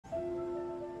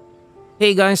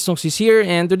Hey guys, Noxxis here,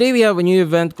 and today we have a new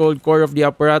event called Core of the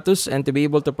Apparatus, and to be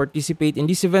able to participate in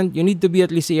this event, you need to be at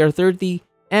least AR 30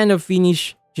 and have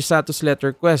finished Chisato's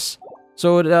letter quest.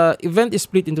 So the event is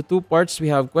split into two parts. We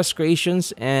have Quest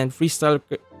Creations and Freestyle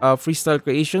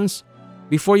Creations.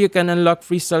 Before you can unlock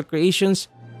Freestyle Creations,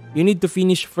 you need to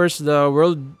finish first the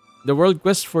world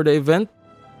quest for the event.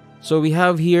 So we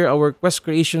have here our Quest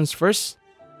Creations first.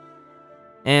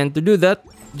 And to do that,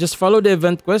 just follow the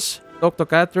event quest, talk to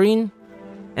Katheryne,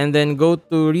 and then go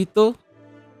to Ritou.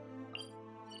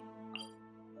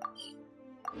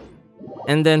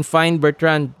 And then find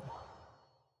Bertrand.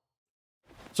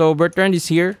 So Bertrand is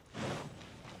here.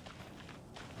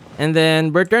 And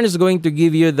then Bertrand is going to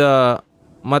give you the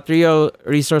material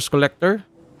resource collector.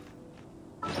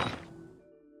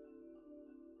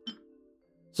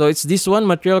 So it's this one,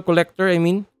 material collector, I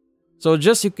mean. So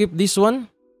just equip this one.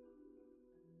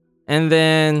 And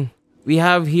then we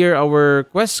have here our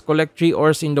quest, collect 3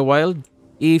 ores in the wild.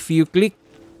 If you click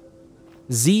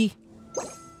Z,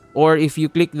 or if you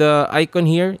click the icon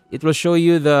here, it will show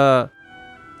you the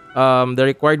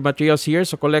required materials here.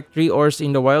 So collect 3 ores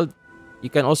in the wild.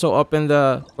 You can also open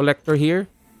the collector here,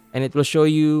 and it will show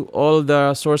you all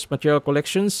the source material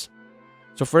collections.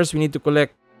 So first we need to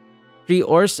collect 3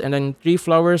 ores, and then 3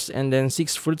 flowers, and then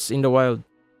 6 fruits in the wild.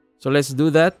 So let's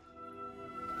do that.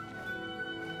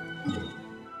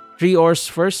 3 ores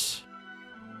first.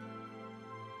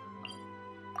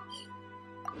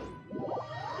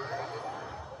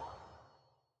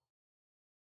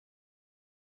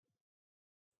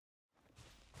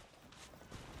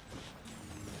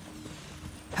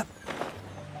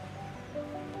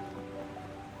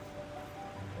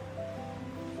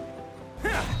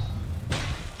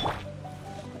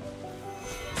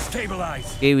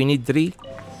 Stabilize. Okay, we need 3.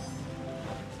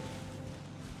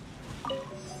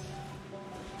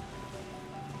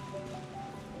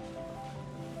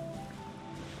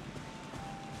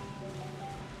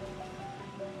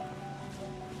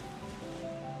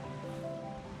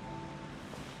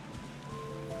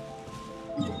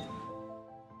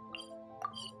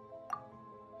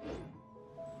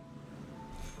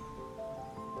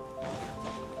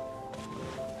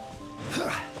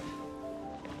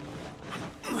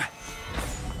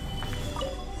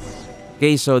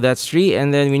 Okay, so that's 3,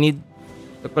 and then we need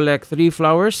to collect 3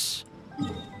 flowers.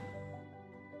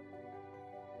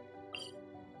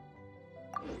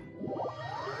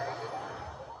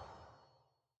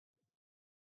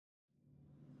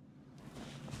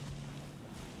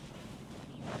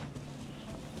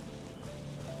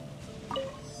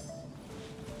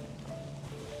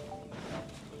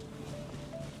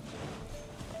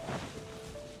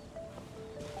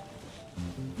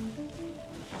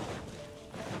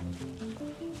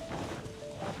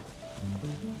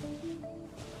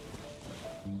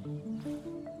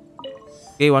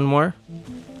 Okay, one more.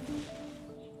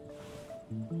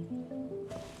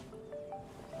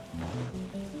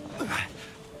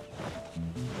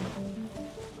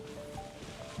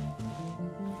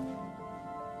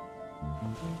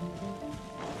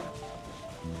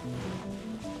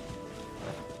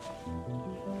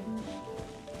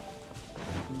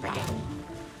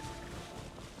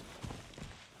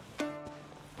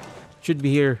 Should be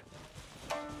here.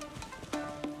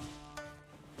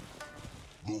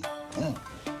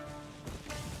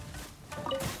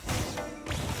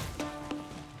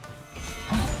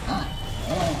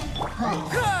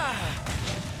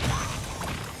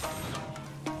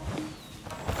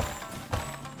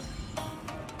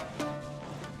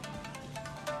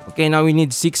 Okay, now we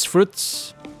need 6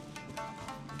 fruits.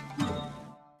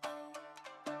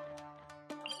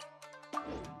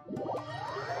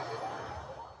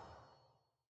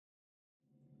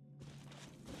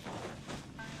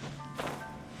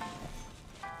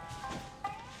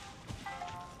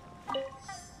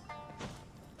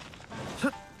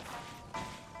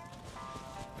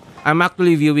 I'm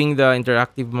actually viewing the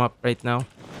interactive map right now.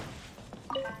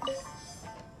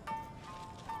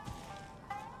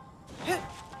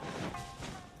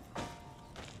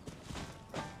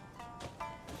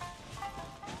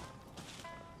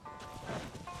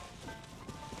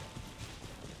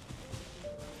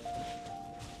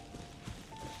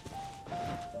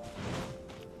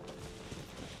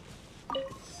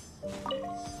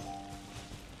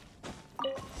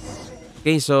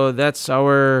 Okay, so that's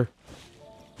our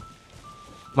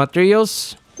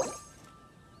materials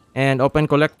and open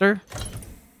collector.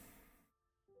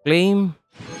 Claim.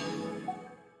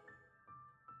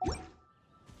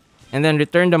 And then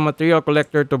return the material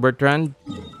collector to Bertrand.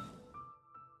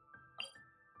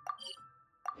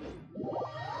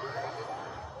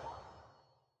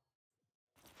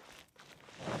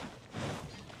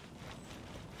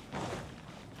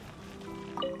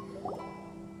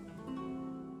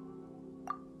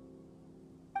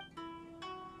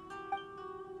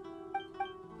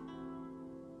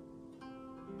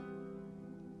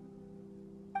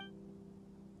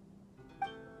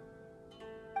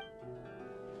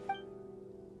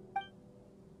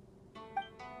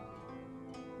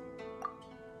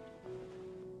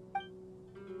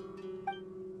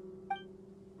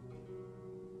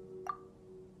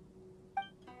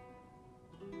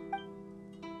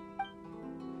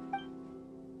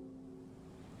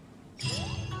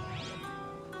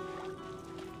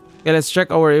 Okay, let's check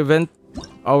our event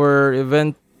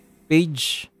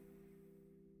page.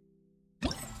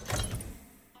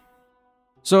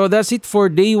 So that's it for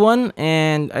day 1,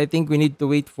 and I think we need to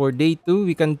wait for day 2.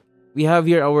 We have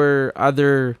here our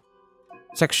other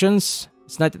sections.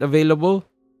 It's not yet available.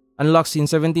 Unlocks in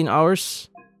 17 hours.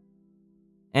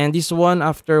 And this one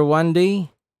after 1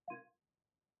 day.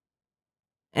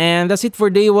 And that's it for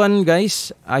day 1,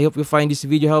 guys. I hope you find this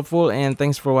video helpful, and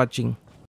thanks for watching.